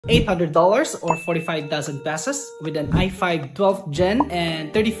$800 or 45,000 pesos with an i5 12th gen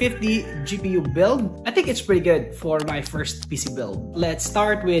and 3050 GPU build. I think it's pretty good for my first PC build. Let's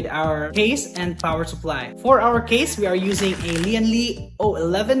start with our case and power supply. For our case, we are using a Lian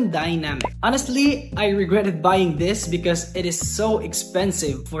O11 Dynamic. Honestly, I regretted buying this because it is so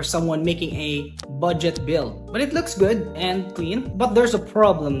expensive for someone making a budget build. But it looks good and clean. But there's a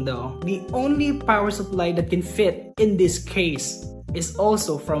problem though. The only power supply that can fit in this case is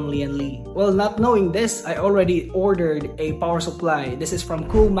also from Lian. Well, not knowing this, I already ordered a power supply. This is from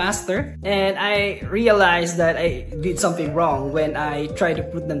Coolmaster, and I realized that I did something wrong when I tried to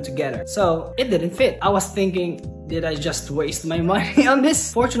put them together. So it didn't fit. I was thinking, did I just waste my money on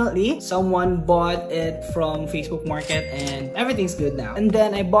this? Fortunately, someone bought it from Facebook Market and everything's good now. And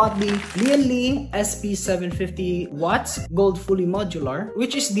then I bought the Lian SP750 watts gold fully modular,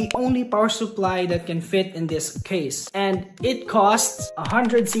 which is the only power supply that can fit in this case. And it costs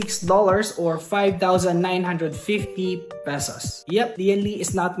 $106 or 5,950 pesos. Yep, Lian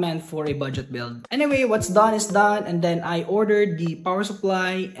is not meant for a budget build. Anyway, what's done is done, and then I ordered the power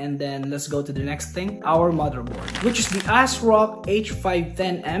supply, and then let's go to the next thing, our motherboard, which is the ASRock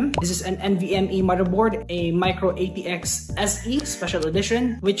H510M. This is an NVMe motherboard, a Micro ATX SE Special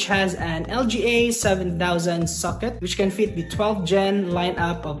Edition, which has an LGA 7000 socket, which can fit the 12th gen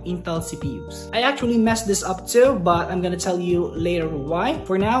lineup of Intel CPUs. I actually messed this up too, but I'm gonna tell you later why.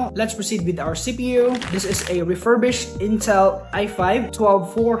 For now, let's proceed with our CPU. This is a refurbished Intel i5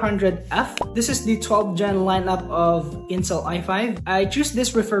 12400F. This is the 12th gen lineup of Intel i5. I choose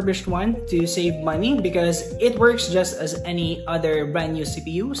this refurbished one to save money because it works just as any other brand new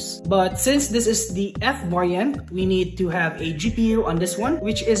CPUs. But since this is the F variant, we need to have a GPU on this one,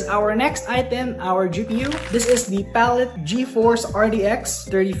 which is our next item, our GPU. This is the Palette GeForce RTX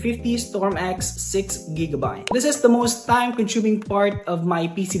 3050 Storm X 6GB. This is the most time-consuming part of my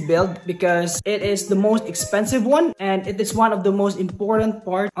PC build because it is the most expensive one and it is one of the most important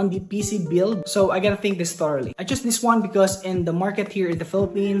part on the PC build. So I gotta think this thoroughly. I choose this one because in the market here in the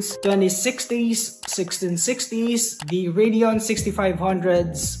Philippines, 2060s, 1660s, the Radeon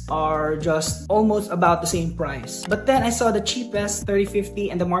 6500s are just almost about the same price. But then I saw the cheapest 3050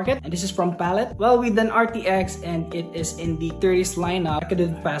 in the market, and this is from Palette. Well, with an RTX and it is in the 30s lineup, I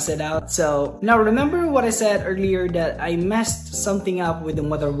couldn't pass it out. So now remember what I said earlier that I messed something up with the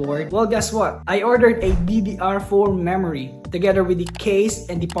motherboard? Well, guess what? I ordered a DDR4 memory together with the case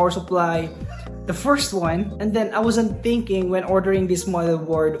and the power supply, the first one, and then I wasn't thinking when ordering this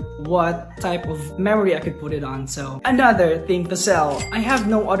motherboard what type of memory I could put it on. So another thing to sell. I have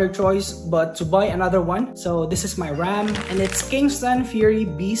no other choice but to buy another one. So this is my RAM, and it's Kingston Fury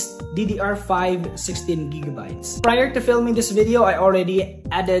Beast DDR5 16GB. Prior to filming this video, I already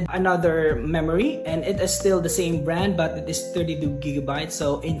added another memory, and it is still the same brand, but it is 32GB.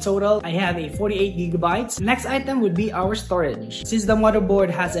 So in total, I have a 48GB. Next item would be our storage. Since the motherboard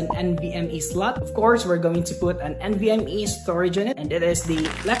has an NVMe slot, of course, we're going to put an NVMe storage in it, and it is the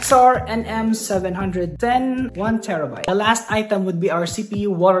Lexar NM710 1TB. The last item would be our CPU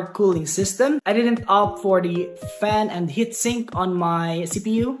water cooling system. I didn't opt for the fan and heatsink on my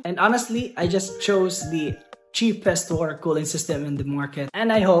CPU, and honestly, I just chose the cheapest water cooling system in the market,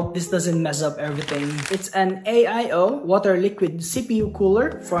 and I hope this doesn't mess up everything. It's an AIO water liquid CPU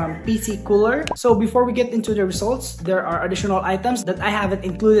cooler from PC Cooler. So before we get into the results, there are additional items that I haven't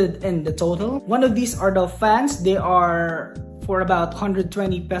included in the total. One of these are the fans. They are for about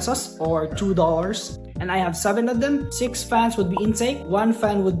 120 pesos or $2. And I have 7 of them. 6 fans would be intake, 1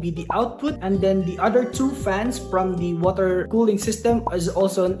 fan would be the output, and then the other 2 fans from the water cooling system is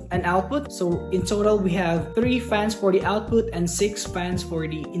also an output. So in total, we have 3 fans for the output and 6 fans for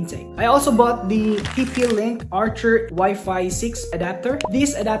the intake. I also bought the TP-Link Archer Wi-Fi 6 adapter.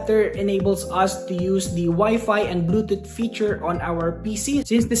 This adapter enables us to use the Wi-Fi and Bluetooth feature on our PC.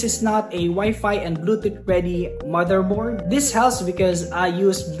 Since this is not a Wi-Fi and Bluetooth ready motherboard, this helps because I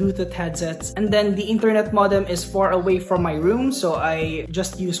use Bluetooth headsets, and then the internet modem is far away from my room, so I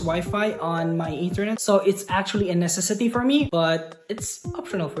just use Wi-Fi on my internet. So it's actually a necessity for me, but it's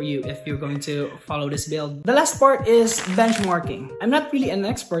optional for you if you're going to follow this build. The last part is benchmarking. I'm not really an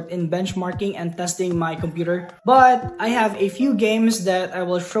expert in benchmarking and testing my computer, but I have a few games that I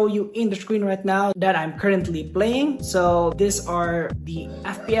will show you in the screen right now that I'm currently playing. So these are the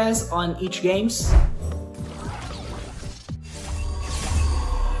FPS on each games.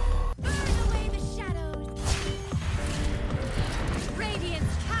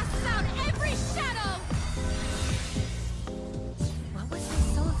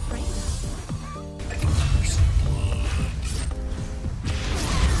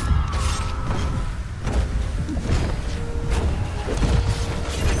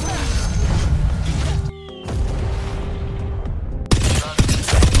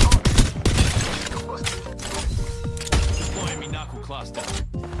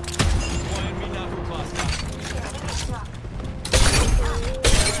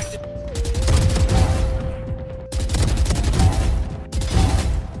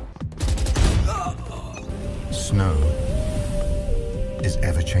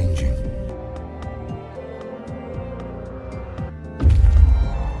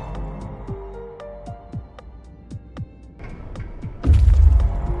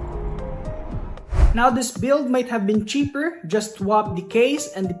 Now this build might have been cheaper, just swap the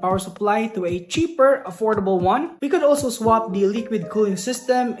case and the power supply to a cheaper, affordable one. We could also swap the liquid cooling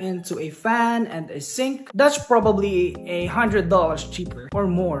system into a fan and a sink. That's probably $100 cheaper or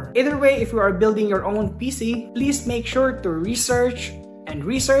more. Either way, if you are building your own PC, please make sure to research and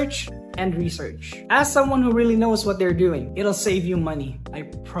research and research. Ask someone who really knows what they're doing. It'll save you money, I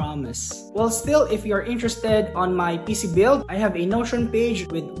promise. Well, still, if you're interested on my PC build, I have a Notion page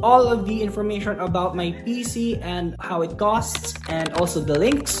with all of the information about my PC and how it costs, and also the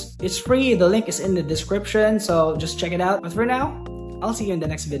links. It's free, the link is in the description, so just check it out. But for now, I'll see you in the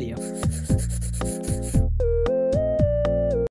next video.